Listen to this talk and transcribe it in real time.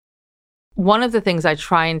one of the things I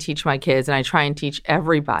try and teach my kids, and I try and teach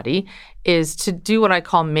everybody, is to do what I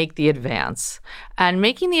call make the advance. And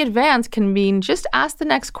making the advance can mean just ask the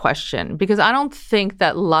next question, because I don't think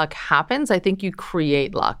that luck happens. I think you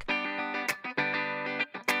create luck.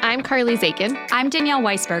 I'm Carly Zakin. I'm Danielle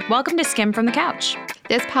Weisberg. Welcome to Skim from the Couch.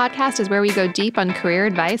 This podcast is where we go deep on career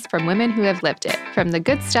advice from women who have lived it, from the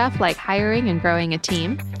good stuff like hiring and growing a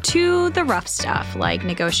team, to the rough stuff like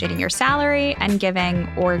negotiating your salary and giving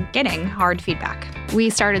or getting hard feedback. We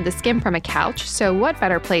started the Skim from a Couch, so what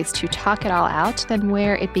better place to talk it all out than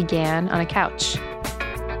where it began on a couch?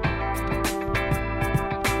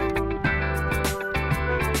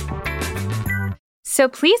 So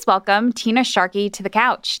please welcome Tina Sharkey to the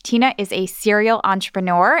couch. Tina is a serial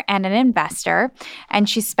entrepreneur and an investor, and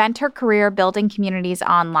she spent her career building communities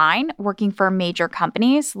online, working for major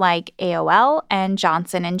companies like AOL and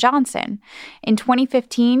Johnson & Johnson. In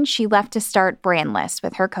 2015, she left to start Brandless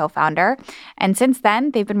with her co-founder, and since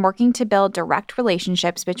then, they've been working to build direct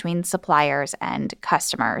relationships between suppliers and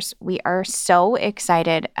customers. We are so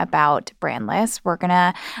excited about Brandless. We're going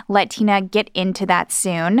to let Tina get into that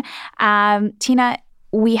soon. Tina,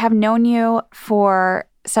 we have known you for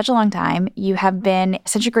such a long time. You have been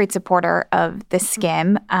such a great supporter of the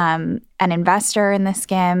Skim, an investor in the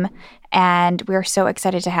Skim, and we're so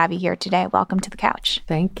excited to have you here today. Welcome to the couch.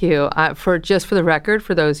 Thank you. For the record,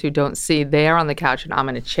 for those who don't see, they are on the couch and I'm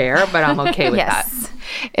in a chair, but I'm okay with that.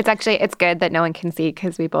 It's good that no one can see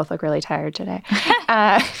because we both look really tired today.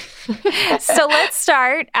 So let's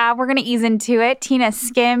start. We're going to ease into it. Tina,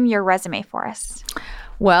 skim your resume for us.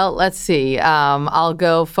 Well, let's see. I'll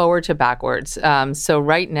go forward to backwards. So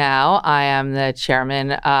right now, I am the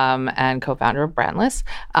chairman and co-founder of Brandless.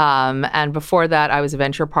 And before that, I was a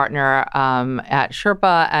venture partner at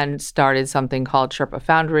Sherpa and started something called Sherpa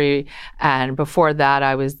Foundry. And before that,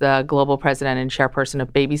 I was the global president and chairperson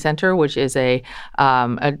of Baby Center, which is a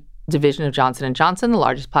division of Johnson & Johnson, the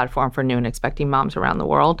largest platform for new and expecting moms around the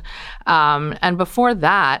world. And before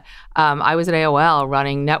that, I was at AOL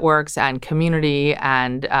running networks and community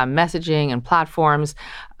and messaging and platforms.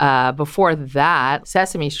 Before that,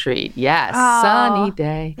 Sesame Street. Yes. Oh, sunny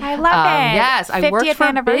day. I love it. Yes. I worked for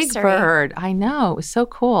Big anniversary. Bird. I know. It was so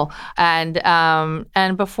cool. And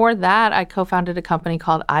before that, I co-founded a company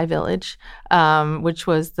called iVillage, which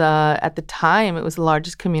was at the time, it was the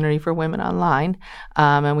largest community for women online.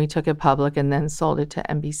 And we took it public and then sold it to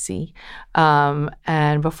NBC.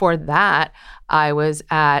 And before that, I was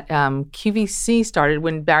at QVC started.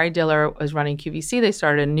 When Barry Diller was running QVC, they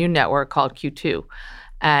started a new network called Q2.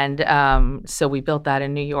 And so we built that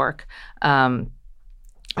in New York. And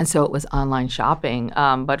so it was online shopping,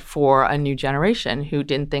 but for a new generation who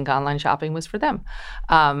didn't think online shopping was for them.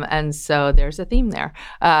 And so there's a theme there.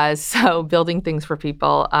 So building things for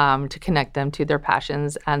people to connect them to their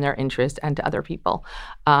passions and their interests and to other people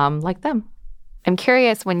like them. I'm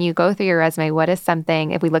curious, when you go through your resume, what is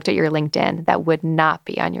something, if we looked at your LinkedIn, that would not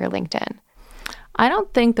be on your LinkedIn? I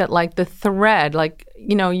don't think that the thread,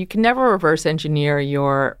 you can never reverse engineer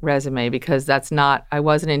your resume because I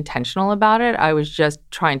wasn't intentional about it. I was just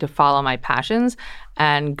trying to follow my passions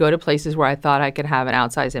and go to places where I thought I could have an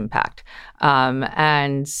outsized impact.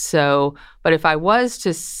 And so, but if I was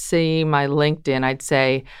to see my LinkedIn, I'd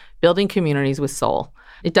say building communities with soul.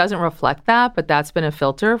 It doesn't reflect that, but that's been a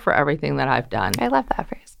filter for everything that I've done. I love that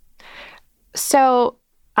phrase. So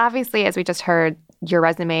obviously, as we just heard, your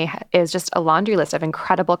resume is just a laundry list of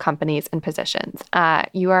incredible companies and positions.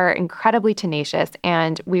 You are incredibly tenacious,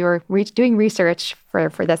 and we were doing research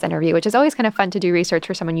for this interview, which is always kind of fun to do research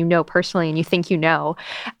for someone you know personally and you think you know.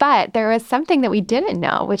 But there was something that we didn't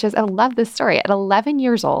know, which is, I love this story. At 11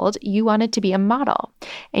 years old, you wanted to be a model,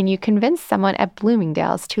 and you convinced someone at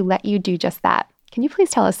Bloomingdale's to let you do just that. Can you please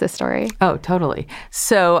tell us this story? Oh, totally.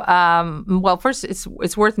 So, well, first,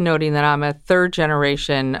 it's worth noting that I'm a third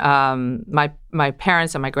generation. My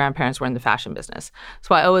parents and my grandparents were in the fashion business,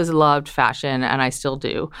 so I always loved fashion, and I still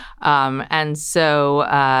do. And so,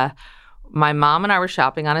 my mom and I were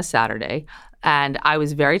shopping on a Saturday. And I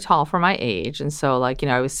was very tall for my age. And so,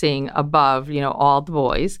 I was seeing above, all the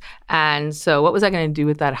boys. And so what was I going to do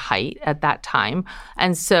with that height at that time?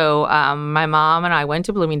 And so my mom and I went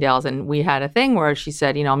to Bloomingdale's, and we had a thing where she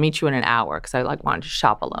said, I'll meet you in an hour, because I wanted to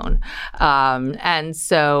shop alone. And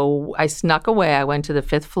so I snuck away. I went to the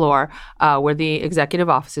 5th floor where the executive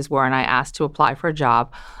offices were, and I asked to apply for a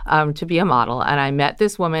job to be a model. And I met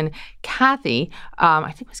this woman, Kathy.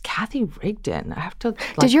 I think it was Kathy Rigdon. I have to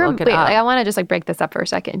look it up. I want to just break this up for a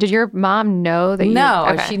second. Did your mom know that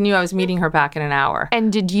No, she knew I was meeting her back in an hour.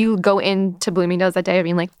 And did you go into Bloomingdale's that day and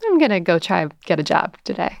being like, I'm going to go try get a job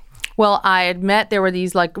today? Well, I had met, there were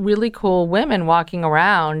these like really cool women walking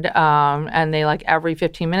around, and they like every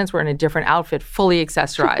 15 minutes were in a different outfit, fully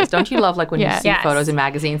accessorized. Don't you love like when you see photos in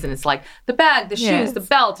magazines and it's like the bag, the shoes, the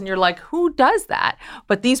belt, and you're like, who does that?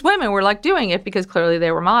 But these women were like doing it because clearly they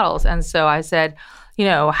were models. And so I said,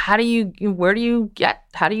 how do you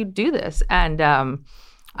do this? And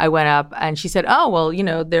I went up and she said, oh,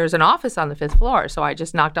 well, there's an office on the 5th floor. So I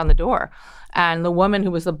just knocked on the door. And the woman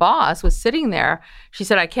who was the boss was sitting there. She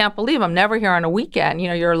said, I can't believe I'm never here on a weekend.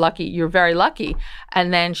 You're lucky. You're very lucky.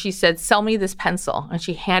 And then she said, sell me this pencil. And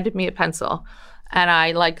she handed me a pencil. And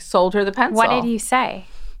I like sold her the pencil. What did you say?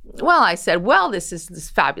 Well, I said, this is this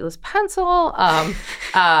fabulous pencil.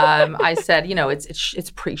 I said,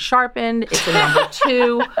 it's pre-sharpened. It's a number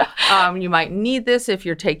 2. You might need this if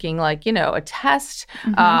you're taking a test.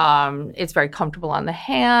 Mm-hmm. It's very comfortable on the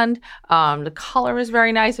hand. The color is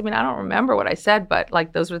very nice. I mean, I don't remember what I said, but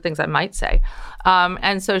those are the things I might say.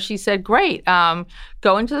 And so she said, great,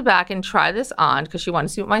 go into the back and try this on, because she wanted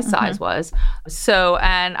to see what my size was. So,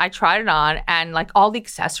 and I tried it on, and all the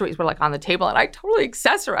accessories were on the table, and I totally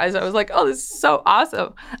accessorized. I was like, oh, this is so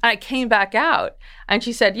awesome. And I came back out, and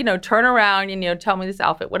she said, turn around and, tell me this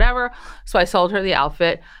outfit, whatever. So I sold her the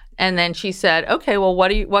outfit. And then she said, okay, well,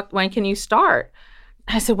 when can you start?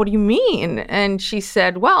 I said, what do you mean? And she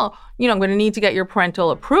said, well, I'm going to need to get your parental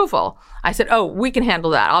approval. I said, oh, we can handle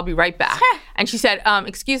that. I'll be right back. And she said,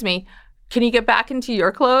 excuse me, can you get back into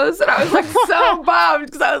your clothes? And I was so bummed,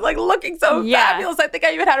 because I was looking so fabulous. I think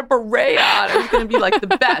I even had a beret on. I was going to be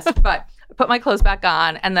the best. But I put my clothes back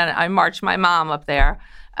on, and then I marched my mom up there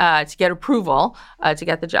to get approval to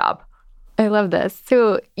get the job. I love this.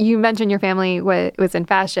 So you mentioned your family was in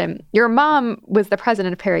fashion. Your mom was the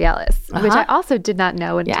president of Perry Ellis, which I also did not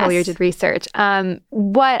know until you did research.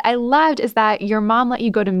 What I loved is that your mom let you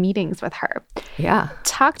go to meetings with her. Yeah.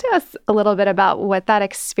 Talk to us a little bit about what that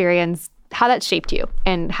experience, how that shaped you,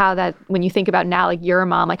 and how that, when you think about now, you're a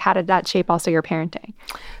mom, how did that shape also your parenting?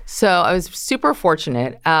 So I was super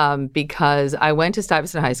fortunate because I went to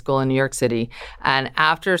Stuyvesant High School in New York City. And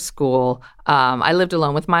after school, I lived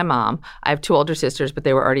alone with my mom. I have 2 older sisters, but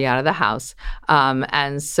they were already out of the house.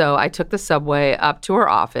 And so I took the subway up to her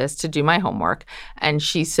office to do my homework. And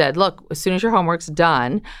she said, look, as soon as your homework's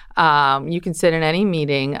done, you can sit in any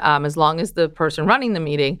meeting as long as the person running the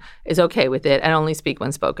meeting is okay with it, and only speak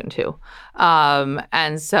when spoken to.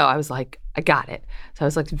 And so I was like, I got it. So I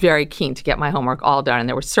was very keen to get my homework all done. And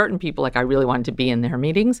there were certain people I really wanted to be in their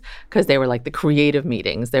meetings, because they were the creative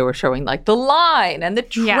meetings. They were showing the line and the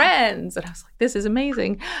trends. And I was like, this is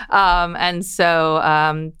amazing. And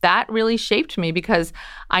so that really shaped me, because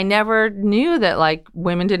I never knew that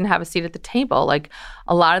women didn't have a seat at the table.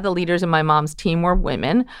 A lot of the leaders in my mom's team were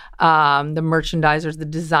women, the merchandisers, the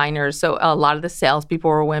designers. So a lot of the salespeople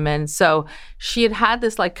were women. So she had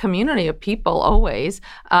this community of people always.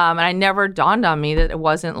 And I never dawned on me that it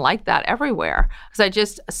wasn't like that everywhere. Because I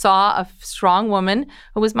just saw a strong woman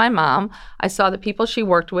who was my mom. I saw the people she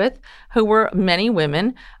worked with, who were many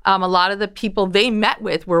women. A lot of the people they met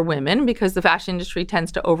with were women, because the fashion industry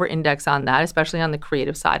tends to over-index on that, especially on the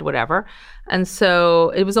creative side, whatever. And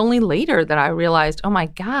so it was only later that I realized, oh my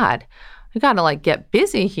God, we got to get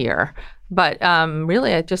busy here. But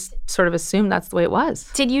really, I just sort of assumed that's the way it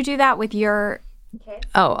was. Did you do that with your kids?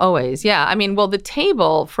 Oh, always. Yeah. I mean, well, the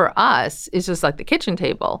table for us is just like the kitchen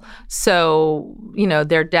table. So,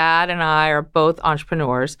 their dad and I are both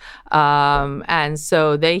entrepreneurs. And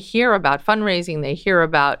so they hear about fundraising, they hear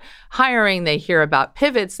about hiring, they hear about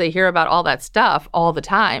pivots, they hear about all that stuff all the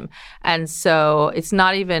time. And so it's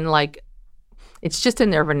not even it's just in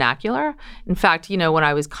their vernacular. In fact, when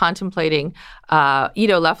I was contemplating,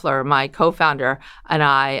 Ido Leffler, my co-founder, and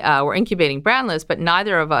I were incubating Brandless, but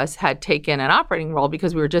neither of us had taken an operating role,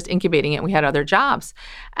 because we were just incubating it and we had other jobs.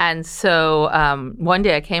 And so one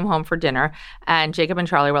day I came home for dinner, and Jacob and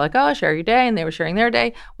Charlie were like, oh, share your day. And they were sharing their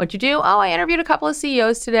day. What'd you do? Oh, I interviewed a couple of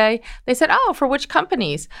CEOs today. They said, oh, for which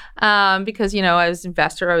companies? Because, I was an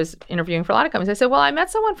investor. I was interviewing for a lot of companies. I said, well, I met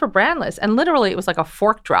someone for Brandless. And literally it was like a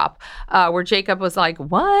fork drop where Jacob was like,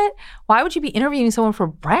 what? Why would you be interviewing someone for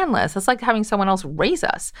Brandless? That's like having someone else raise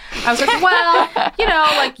us. I was like, well,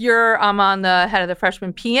 I'm on the head of the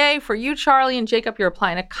freshman PA for you, Charlie, and Jacob, you're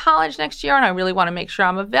applying to college next year, and I really want to make sure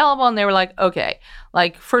I'm available. And they were like, okay,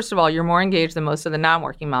 first of all, you're more engaged than most of the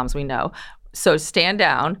non-working moms we know. So stand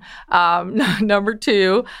down. Number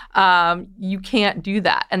 2, you can't do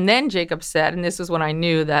that. And then Jacob said, and this was when I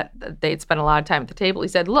knew that they'd spent a lot of time at the table, he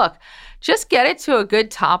said, look, just get it to a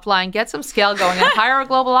good top line, get some scale going, and hire a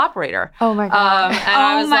global operator. Oh my God. And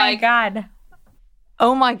I was God.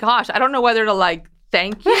 Oh my gosh. I don't know whether to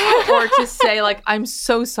thank you or to say like, I'm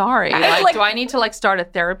so sorry. Like, do I need to like start a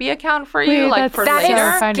therapy account for you? Like for later?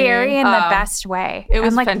 That is scary in the best way. It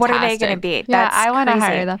was I'm like, fantastic. what are they going to be? Yeah, That's I want to crazy.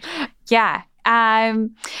 hire them. Yeah.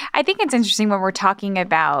 I think it's interesting when we're talking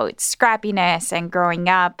about scrappiness and growing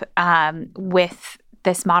up with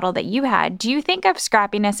this model that you had. Do you think of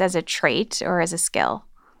scrappiness as a trait or as a skill?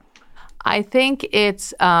 I think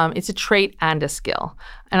it's a trait and a skill,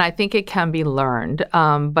 and I think it can be learned.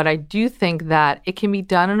 But I do think that it can be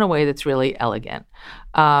done in a way that's really elegant.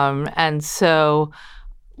 And so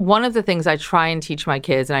one of the things I try and teach my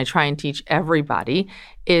kids, and I try and teach everybody,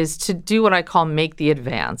 is to do what I call make the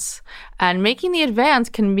advance. And making the advance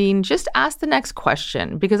can mean just ask the next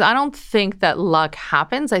question, because I don't think that luck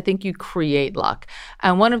happens. I think you create luck.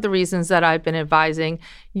 And one of the reasons that I've been advising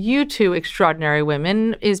you two extraordinary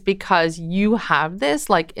women is because you have this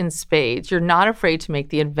like in spades. You're not afraid to make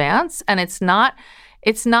the advance, and it's not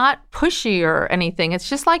pushy or anything. It's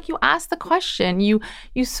just like you ask the question. You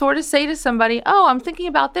sort of say to somebody, oh, I'm thinking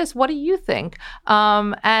about this. What do you think?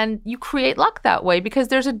 And you create luck that way because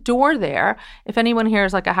there's a door there. If anyone here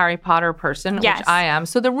is like a Harry Potter person, Yes. which I am.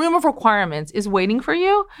 So the room of requirements is waiting for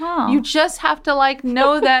you. Oh. You just have to like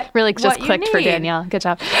know that Really just what clicked you for need. Danielle. Good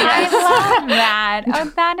job. I love that.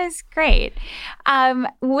 Oh, that is great.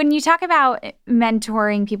 When you talk about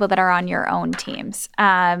mentoring people that are on your own teams,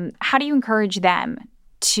 how do you encourage them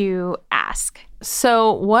to ask?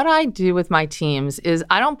 So what I do with my teams is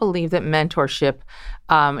I don't believe that mentorship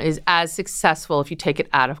is as successful if you take it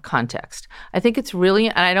out of context. I think it's really,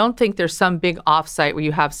 and I don't think there's some big offsite where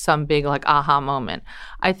you have some big like aha moment.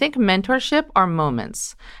 I think mentorship are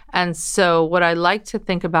moments. And so what I like to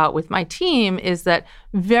think about with my team is that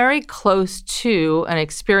very close to an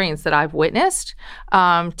experience that I've witnessed,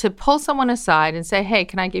 to pull someone aside and say, hey,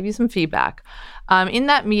 can I give you some feedback? In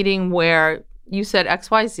that meeting where you said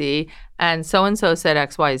XYZ and so said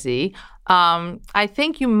XYZ, I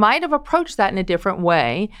think you might have approached that in a different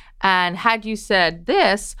way. And had you said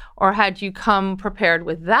this or had you come prepared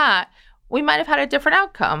with that, we might have had a different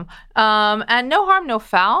outcome. And no harm, no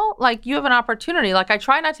foul. Like you have an opportunity. Like I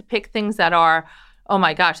try not to pick things that are, oh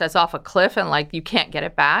my gosh, that's off a cliff and like you can't get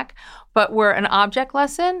it back. But we're an object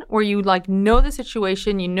lesson where you like know the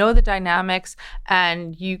situation, you know the dynamics,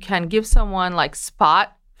 and you can give someone like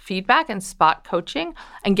spot feedback and spot coaching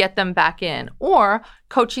and get them back in, or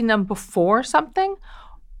coaching them before something,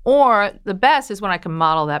 or the best is when I can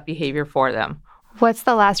model that behavior for them. What's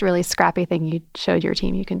the last really scrappy thing you showed your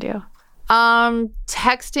team you can do?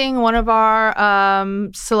 Texting one of our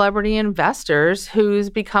celebrity investors who's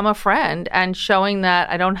become a friend and showing that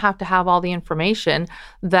I don't have to have all the information,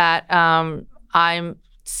 that I'm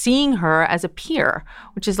seeing her as a peer,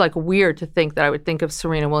 which is like weird to think that I would think of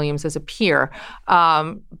Serena Williams as a peer.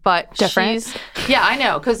 But different. Yeah, I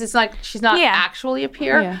know, because it's like she's not actually a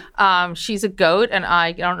peer. Yeah. She's a goat, and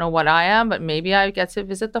I don't know what I am, but maybe I get to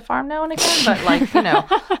visit the farm now and again. But like, you know,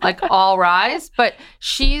 like all rise. But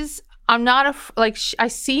I'm not I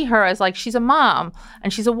see her as like she's a mom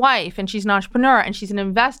and she's a wife and she's an entrepreneur and she's an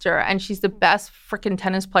investor and she's the best freaking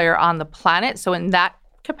tennis player on the planet. So in that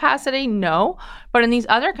capacity, no. But in these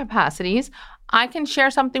other capacities, I can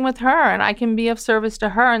share something with her and I can be of service to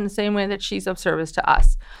her in the same way that she's of service to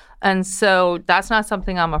us. And so that's not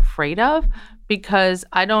something I'm afraid of, because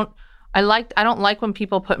I don't like when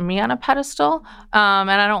people put me on a pedestal,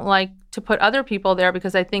 and I don't like to put other people there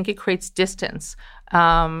because I think it creates distance.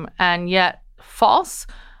 And yet false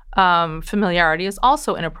familiarity is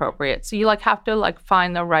also inappropriate. So you like have to like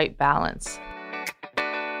find the right balance.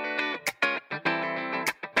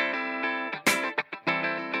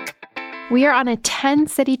 We are on a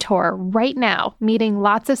 10-city tour right now, meeting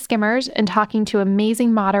lots of skimmers and talking to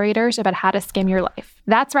amazing moderators about how to skim your life.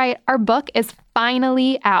 That's right, our book is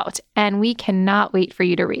finally out, and we cannot wait for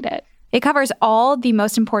you to read it. It covers all the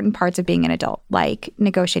most important parts of being an adult, like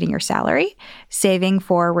negotiating your salary, saving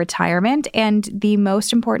for retirement, and the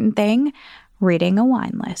most important thing, reading a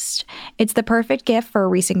wine list. It's the perfect gift for a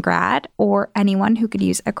recent grad or anyone who could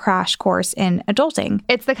use a crash course in adulting.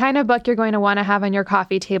 It's the kind of book you're going to want to have on your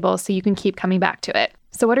coffee table so you can keep coming back to it.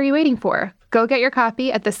 So what are you waiting for? Go get your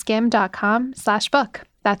copy at theskimm.com/book.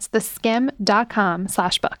 That's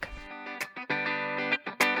theskimm.com/book.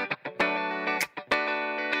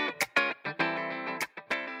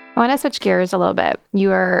 I want to switch gears a little bit.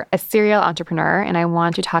 You are a serial entrepreneur, and I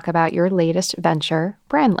want to talk about your latest venture,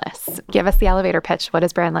 Brandless. Give us the elevator pitch. What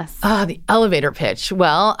is Brandless? The elevator pitch.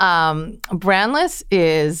 Well, Brandless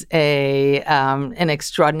is an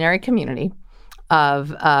extraordinary community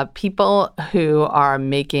of people who are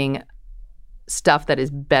making stuff that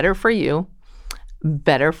is better for you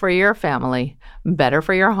better for your family, better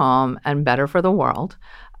for your home, and better for the world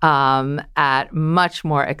at much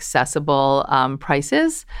more accessible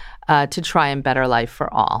prices to try and better life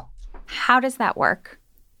for all. How does that work?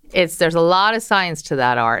 There's a lot of science to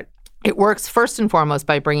that, Art. It works first and foremost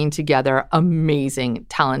by bringing together amazing,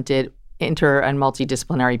 talented, inter and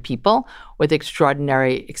multidisciplinary people with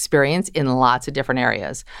extraordinary experience in lots of different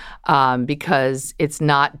areas, because it's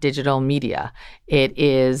not digital media. It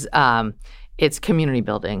is it's community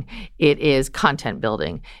building. It is content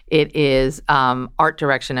building. It is art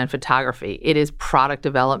direction and photography. It is product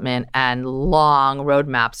development and long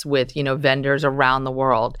roadmaps with vendors around the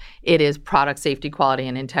world. It is product safety, quality,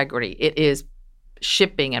 and integrity. It is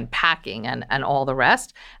shipping and packing and all the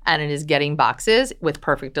rest. And it is getting boxes with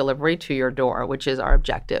perfect delivery to your door, which is our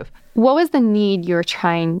objective. What was the need you were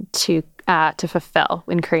trying to fulfill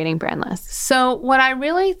when creating Brandless? So what I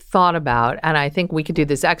really thought about, and I think we could do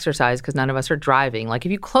this exercise because none of us are driving, like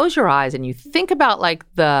if you close your eyes and you think about like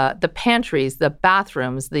the pantries, the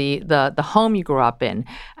bathrooms, the home you grew up in,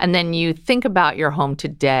 and then you think about your home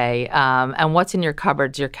today and what's in your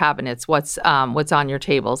cupboards, your cabinets, what's on your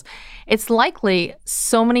tables, it's likely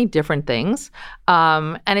so many different things.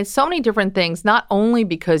 And it's so many different things, not only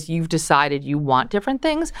because you've decided you want different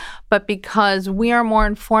things, but because we are more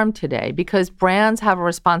informed today, because brands have a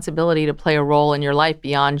responsibility to play a role in your life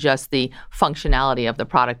beyond just the functionality of the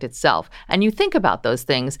product itself. And you think about those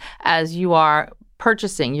things as you are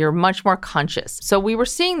purchasing, you're much more conscious. So we were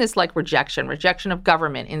seeing this like rejection of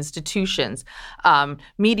government, institutions,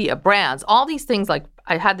 media, brands, all these things. Like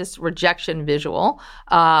I had this rejection visual,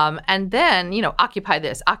 and then, occupy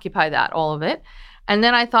this, occupy that, all of it. And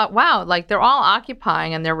then I thought, wow, like they're all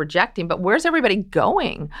occupying and they're rejecting, but where's everybody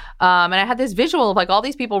going? And I had this visual of like all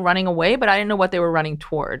these people running away, but I didn't know what they were running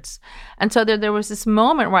towards. And so there was this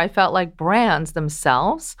moment where I felt like brands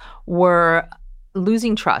themselves were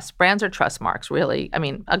losing trust. Brands are trust marks, really. I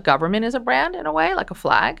mean, a government is a brand in a way, like a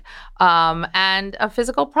flag, and a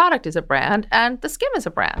physical product is a brand, and the skin is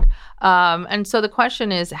a brand. And so the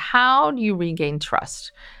question is, how do you regain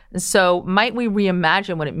trust? So might we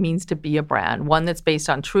reimagine what it means to be a brand, one that's based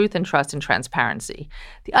on truth and trust and transparency?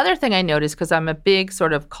 The other thing I noticed, because I'm a big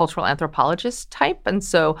sort of cultural anthropologist type, and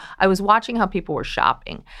so I was watching how people were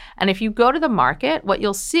shopping. And if you go to the market, what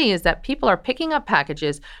you'll see is that people are picking up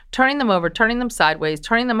packages, turning them over, turning them sideways,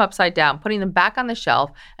 turning them upside down, putting them back on the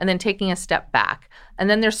shelf, and then taking a step back. And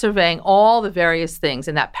then they're surveying all the various things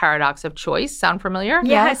in that paradox of choice. Sound familiar?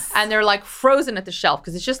 Yes. And they're like frozen at the shelf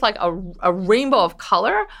because it's just like a rainbow of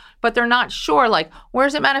color, but they're not sure, like, where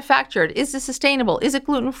is it manufactured? Is this sustainable? Is it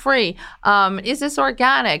gluten-free? Is this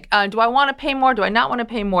organic? Do I want to pay more? Do I not want to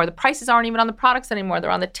pay more? The prices aren't even on the products anymore. They're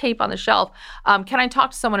on the tape on the shelf. Can I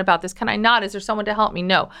talk to someone about this? Can I not? Is there someone to help me?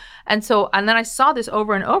 No. And then I saw this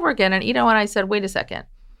over and over again. And when I said, wait a second,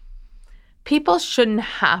 people shouldn't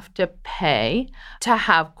have to pay to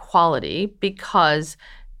have quality because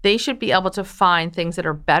they should be able to find things that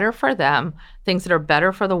are better for them, things that are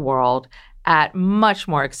better for the world at much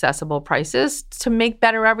more accessible prices to make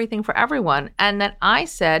better everything for everyone. And then I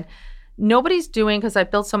said, nobody's doing, because I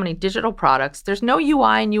built so many digital products, there's no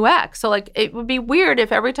UI and UX. So like it would be weird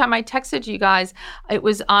if every time I texted you guys, it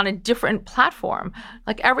was on a different platform.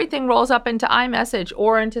 Like everything rolls up into iMessage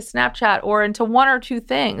or into Snapchat or into one or two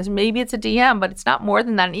things. Maybe it's a DM, but it's not more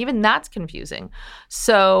than that. And even that's confusing.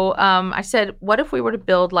 So I said, what if we were to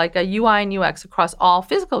build like a UI and UX across all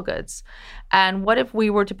physical goods? And what if we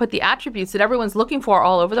were to put the attributes that everyone's looking for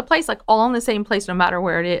all over the place, like all in the same place, no matter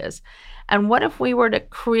where it is? And what if we were to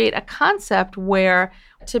create a concept where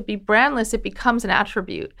to be brandless, it becomes an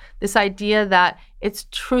attribute? This idea that it's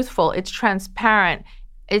truthful, it's transparent,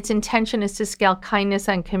 its intention is to scale kindness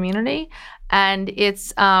and community, and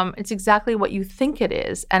it's exactly what you think it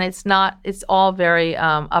is, and it's not. It's all very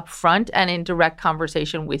upfront and in direct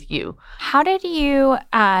conversation with you. How did you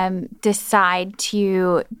decide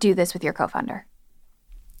to do this with your co-founder?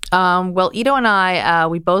 Well, Ido and I,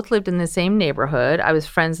 we both lived in the same neighborhood. I was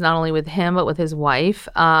friends not only with him, but with his wife.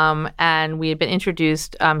 And we had been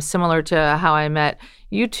introduced, similar to how I met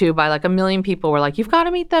you two, by like a million people were like, you've got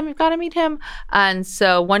to meet them, you've got to meet him. And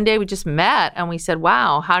so one day we just met and we said,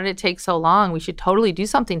 wow, how did it take so long? We should totally do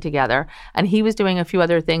something together. And he was doing a few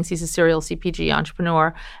other things. He's a serial CPG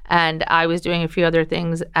entrepreneur. And I was doing a few other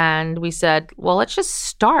things. And we said, well, let's just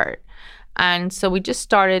start. And so we just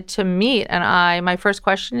started to meet, and my first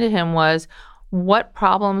question to him was, what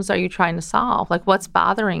problems are you trying to solve? Like, what's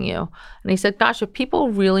bothering you? And he said, gosh, if people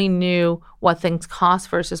really knew what things cost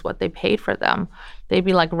versus what they paid for them, they'd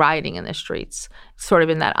be like rioting in the streets, sort of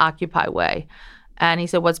in that Occupy way. And he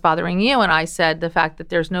said, what's bothering you? And I said, the fact that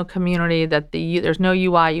there's no community, that there's no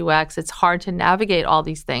UI, UX. It's hard to navigate all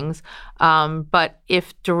these things. But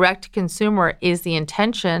if direct-to-consumer is the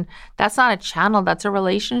intention, that's not a channel, that's a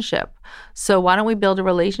relationship. So why don't we build a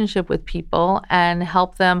relationship with people and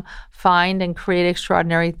help them find and create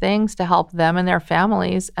extraordinary things to help them and their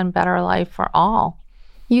families and better life for all?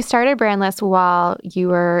 You started Brandless while you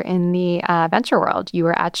were in the venture world. You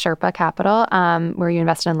were at Sherpa Capital, where you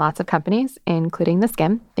invested in lots of companies, including The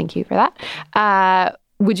Skimm. Thank you for that.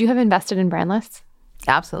 Would you have invested in Brandless?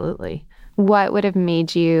 Absolutely. What would have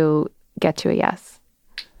made you get to a yes?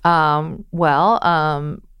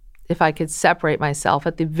 If I could separate myself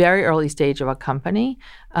at the very early stage of a company,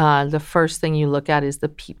 the first thing you look at is the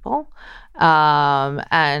people.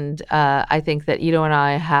 And I think that Ido and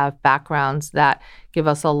I have backgrounds that give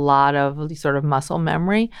us a lot of sort of muscle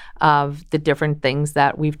memory of the different things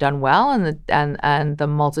that we've done well and the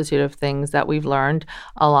multitude of things that we've learned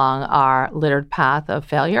along our littered path of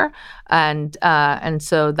failure. And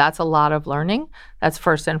so that's a lot of learning. That's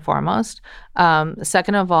first and foremost.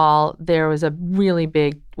 Second of all, there was a really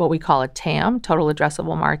big, what we call a TAM, total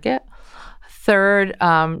addressable market. Third,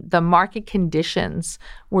 the market conditions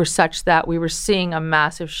were such that we were seeing a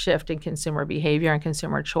massive shift in consumer behavior and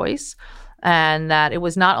consumer choice, and that it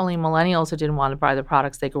was not only millennials who didn't want to buy the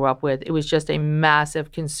products they grew up with, it was just a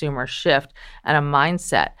massive consumer shift and a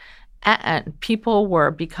mindset. And people were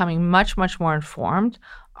becoming much, much more informed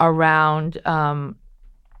around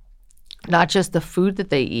not just the food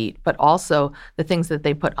that they eat, but also the things that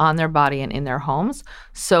they put on their body and in their homes.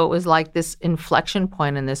 So it was like this inflection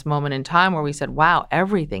point in this moment in time where we said, wow,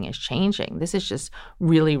 everything is changing. This is just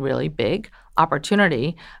really, really big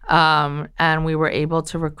opportunity. And we were able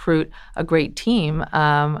to recruit a great team,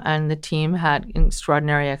 and the team had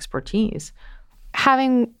extraordinary expertise.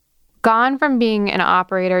 Having gone from being an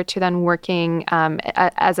operator to then working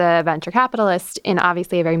as a venture capitalist in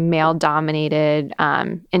obviously a very male-dominated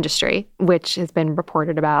industry, which has been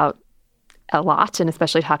reported about a lot and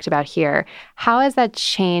especially talked about here, how has that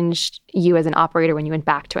changed you as an operator when you went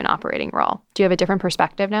back to an operating role? Do you have a different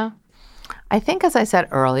perspective now? I think, as I said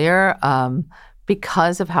earlier,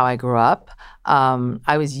 because of how I grew up,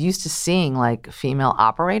 I was used to seeing like female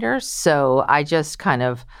operators. So I just kind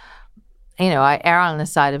of I err on the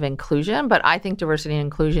side of inclusion, but I think diversity and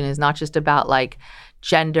inclusion is not just about like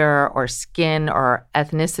gender or skin or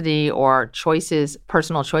ethnicity or choices,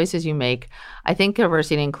 personal choices you make. I think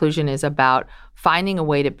diversity and inclusion is about finding a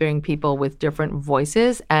way to bring people with different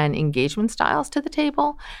voices and engagement styles to the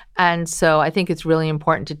table. And so I think it's really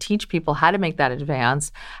important to teach people how to make that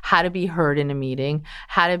advance, how to be heard in a meeting,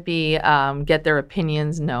 how to be get their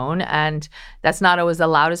opinions known. And that's not always the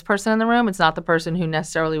loudest person in the room. It's not the person who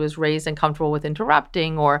necessarily was raised and comfortable with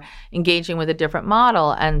interrupting or engaging with a different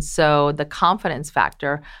model. And so the confidence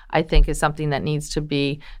factor, I think, is something that needs to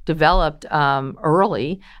be developed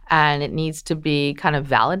early, and it needs to be kind of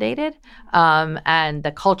validated. And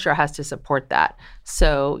the culture has to support that.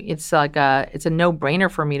 So it's like it's a no-brainer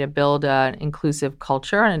for me to build an inclusive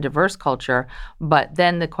culture and a diverse culture. But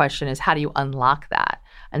then the question is, how do you unlock that?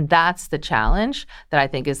 And that's the challenge that I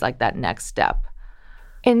think is like that next step.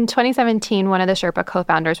 In 2017, one of the Sherpa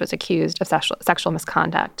co-founders was accused of sexual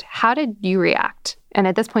misconduct. How did you react? And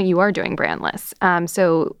at this point, you are doing Brandless.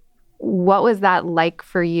 So what was that like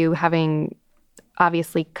for you, having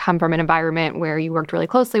obviously come from an environment where you worked really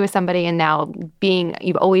closely with somebody, and now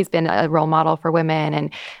you've always been a role model for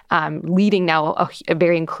women, and leading now a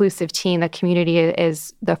very inclusive team. The community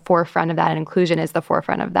is the forefront of that, and inclusion is the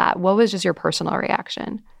forefront of that. What was just your personal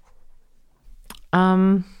reaction?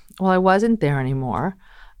 Well, I wasn't there anymore,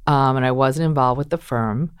 and I wasn't involved with the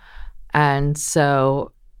firm. And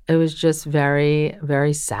so it was just very,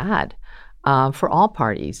 very sad for all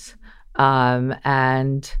parties.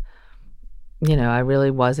 And I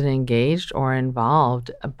really wasn't engaged or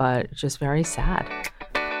involved, but just very sad.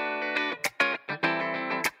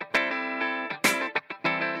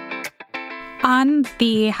 On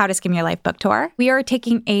the How to Skimm Your Life book tour, we are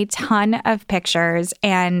taking a ton of pictures,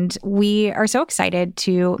 and we are so excited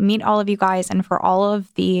to meet all of you guys and for all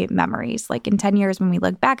of the memories. Like in 10 years, when we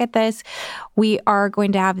look back at this, we are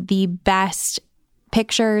going to have the best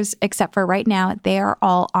pictures, except for right now, they are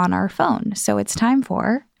all on our phone. So it's time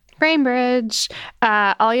for FrameBridge.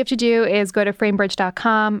 All you have to do is go to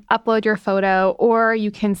framebridge.com, upload your photo, or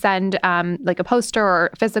you can send like a poster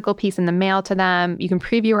or a physical piece in the mail to them. You can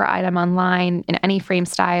preview our item online in any frame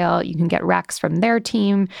style. You can get recs from their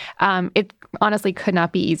team. It honestly could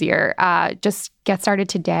not be easier. Just get started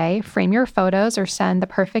today. Frame your photos or send the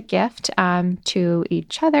perfect gift to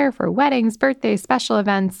each other for weddings, birthdays, special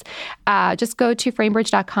events. Just go to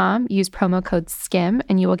framebridge.com, use promo code SKIM,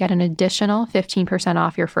 and you will get an additional 15%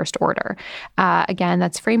 off your first order. Again,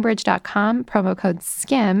 that's framebridge.com, promo code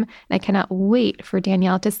SKIM. And I cannot wait for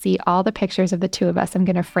Danielle to see all the pictures of the two of us I'm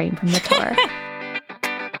going to frame from the tour.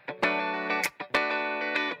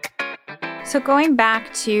 So going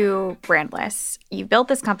back to Brandless, you built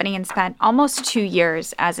this company and spent almost 2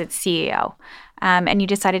 years as its CEO. And you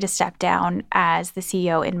decided to step down as the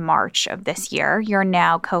CEO in March of this year. You're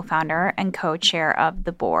now co-founder and co-chair of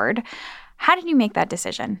the board. How did you make that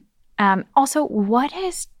decision? Also, what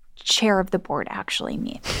does chair of the board actually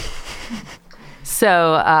mean?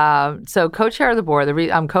 So co-chair of the board,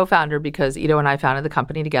 I'm co-founder because Ido and I founded the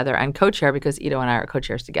company together, and co-chair because Ido and I are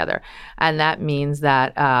co-chairs together. And that means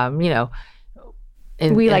that,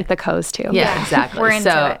 we like the co's too. Yeah, exactly. We're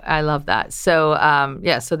into it. I love that. So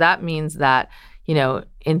so that means that,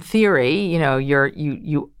 in theory,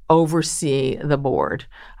 you oversee the board.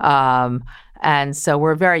 And so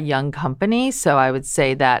we're a very young company. So I would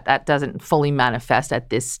say that doesn't fully manifest at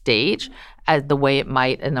this stage as the way it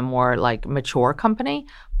might in a more like mature company.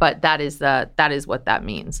 But that is what that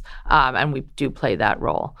means. And we do play that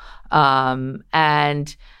role.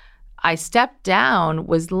 And I stepped down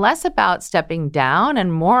was less about stepping down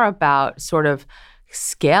and more about sort of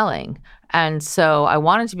scaling. And so I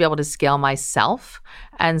wanted to be able to scale myself.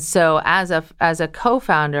 And so as a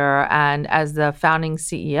co-founder and as the founding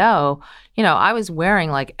CEO, I was wearing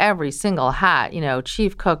like every single hat,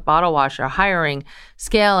 chief cook, bottle washer, hiring,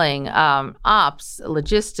 scaling, ops,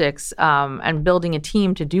 logistics, and building a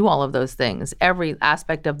team to do all of those things, every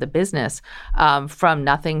aspect of the business, from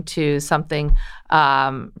nothing to something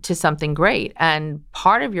great. And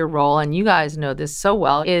part of your role, and you guys know this so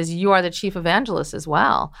well, is you are the chief evangelist as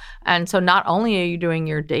well. And so not only are you doing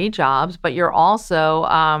your day jobs, but you're also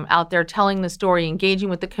out there telling the story, engaging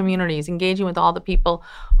with the communities, engaging with all the people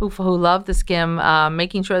who love the Skim,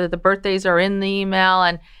 making sure that the birthdays are in the email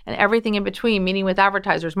and everything in between, meeting with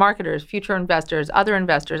advertisers, marketers, future investors, other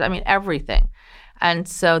investors, everything. And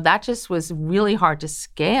so that just was really hard to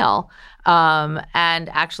scale and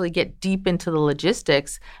actually get deep into the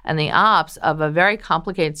logistics and the ops of a very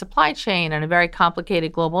complicated supply chain and a very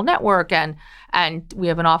complicated global network. And we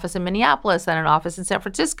have an office in Minneapolis and an office in San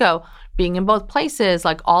Francisco, being in both places,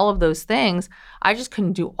 like all of those things. I just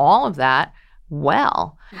couldn't do all of that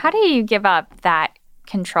well. How do you give up that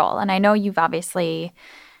control? And I know you've obviously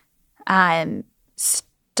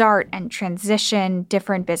start and transition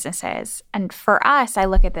different businesses. And for us, I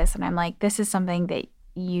look at this and I'm like, this is something that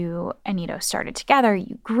you and Ido started together.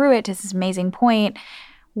 You grew it to this amazing point.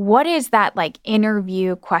 What is that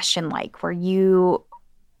interview question like where you,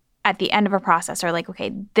 at the end of a process, are like,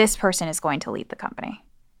 okay, this person is going to lead the company?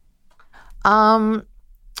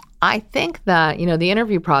 I think that, the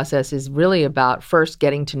interview process is really about first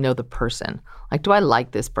getting to know the person. Like, do I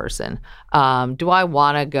like this person? Do I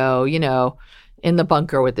want to go, in the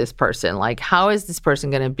bunker with this person? Like, how is this person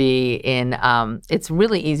going to be in, it's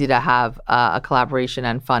really easy to have a collaboration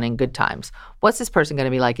and fun and good times. What's this person going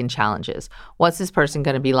to be like in challenges? What's this person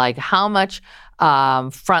going to be like? How much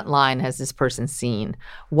frontline has this person seen?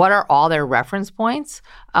 What are all their reference points?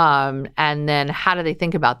 And then how do they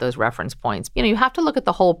think about those reference points? You have to look at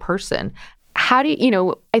the whole person. How do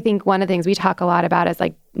you, I think one of the things we talk a lot about is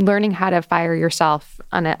learning how to fire yourself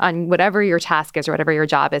on whatever your task is or whatever your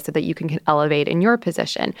job is so that you can elevate in your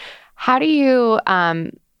position. How do you,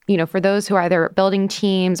 for those who are either building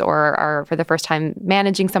teams or are for the first time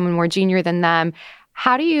managing someone more junior than them,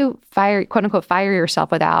 how do you quote unquote, fire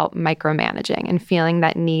yourself without micromanaging and feeling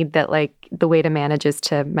that need that the way to manage is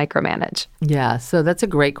to micromanage? Yeah, so that's a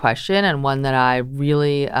great question and one that I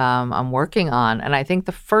really I'm working on. And I think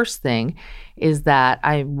the first thing is that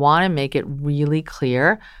I want to make it really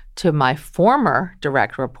clear to my former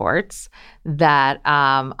direct reports that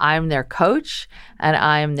I'm their coach and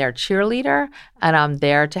I'm their cheerleader and I'm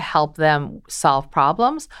there to help them solve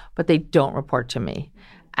problems, but they don't report to me.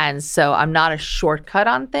 And so I'm not a shortcut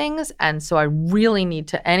on things. And so I really need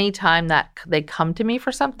to, anytime that they come to me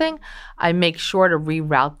for something, I make sure to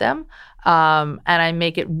reroute them. And I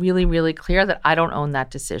make it really, really clear that I don't own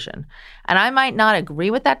that decision. And I might not agree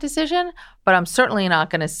with that decision, but I'm certainly not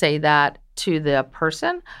going to say that to the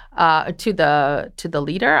person, to the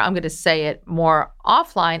leader. I'm going to say it more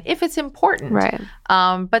offline if it's important. Right.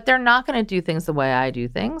 But they're not going to do things the way I do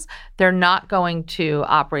things. They're not going to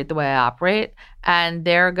operate the way I operate. And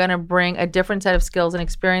they're going to bring a different set of skills and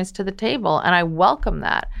experience to the table. And I welcome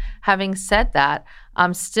that. Having said that,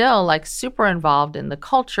 I'm still like super involved in the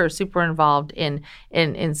culture, super involved in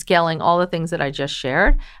scaling all the things that I just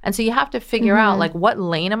shared. And so you have to figure out like what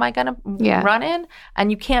lane am I going to run in? And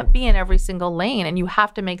you can't be in every single lane, and you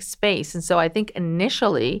have to make space. And so I think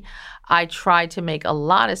initially I tried to make a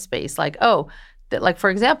lot of space, like, like, for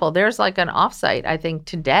example, there's like an offsite, I think,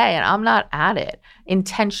 today, and I'm not at it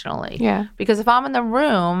intentionally. Yeah. Because if I'm in the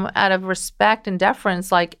room out of respect and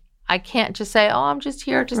deference, like, I can't just say, I'm just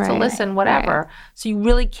here just to listen, whatever. Right. So you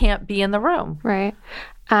really can't be in the room. Right.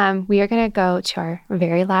 We are going to go to our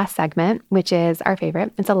very last segment, which is our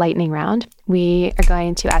favorite. It's a lightning round. We are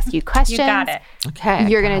going to ask you questions. You got it. Okay.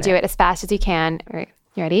 You're going to do it as fast as you can. All right.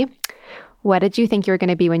 You ready? What did you think you were going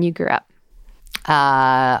to be when you grew up?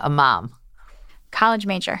 A mom. College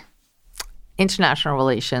major. International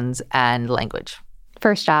relations and language.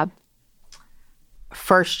 First job.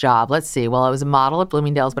 Let's see. Well, I was a model at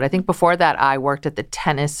Bloomingdale's, but I think before that I worked at the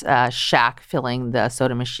tennis shack filling the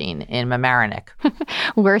soda machine in Mamaroneck.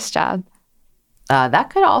 Worst job. That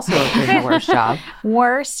could also have been the worst job.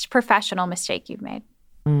 Worst professional mistake you've made.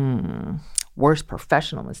 Worst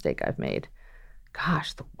professional mistake I've made.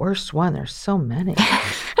 Gosh, the worst one. There's so many.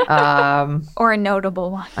 Or a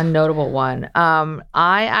notable one. A notable one.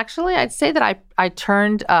 I'd say that I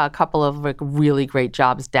turned a couple of like really great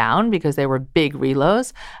jobs down because they were big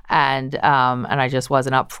reloads, and I just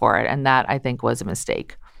wasn't up for it. And that, I think, was a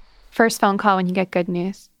mistake. First phone call when you get good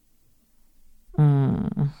news.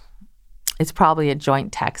 It's probably a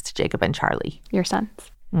joint text to Jacob and Charlie. Your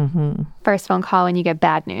sons. Mm-hmm. First phone call when you get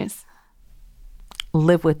bad news.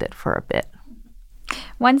 Live with it for a bit.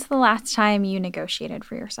 When's the last time you negotiated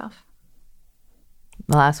for yourself?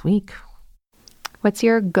 Last week. What's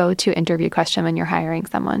your go-to interview question when you're hiring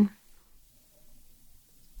someone?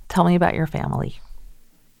 Tell me about your family.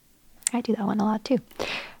 I do that one a lot too.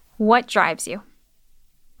 What drives you?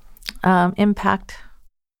 Impact.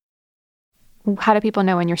 How do people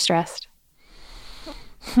know when you're stressed?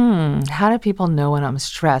 How do people know when I'm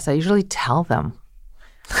stressed? I usually tell them.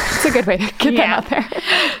 It's a good way to get that out there.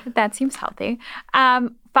 That seems healthy.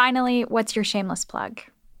 Finally, what's your shameless plug?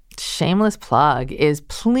 Shameless plug is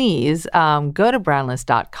please go to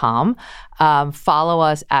brandless.com, follow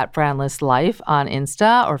us at Brandless Life on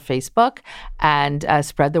Insta or Facebook, and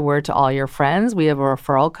spread the word to all your friends. We have a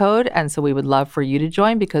referral code, and so we would love for you to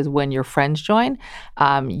join, because when your friends join,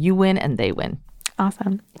 you win and they win.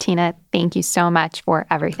 Awesome. Tina, thank you so much for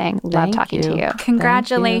everything. Love talking to you.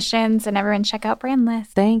 Congratulations, and everyone check out Brandless.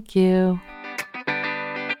 Thank you.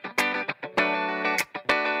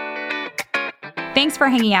 Thanks for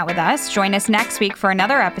hanging out with us. Join us next week for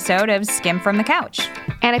another episode of Skim from the Couch.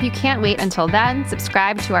 And if you can't wait until then,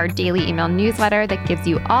 subscribe to our daily email newsletter that gives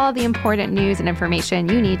you all the important news and information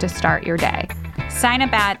you need to start your day. Sign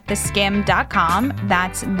up at theskim.com.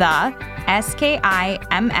 That's the SKIMM.com.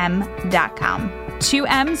 2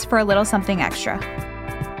 M's for a little something extra.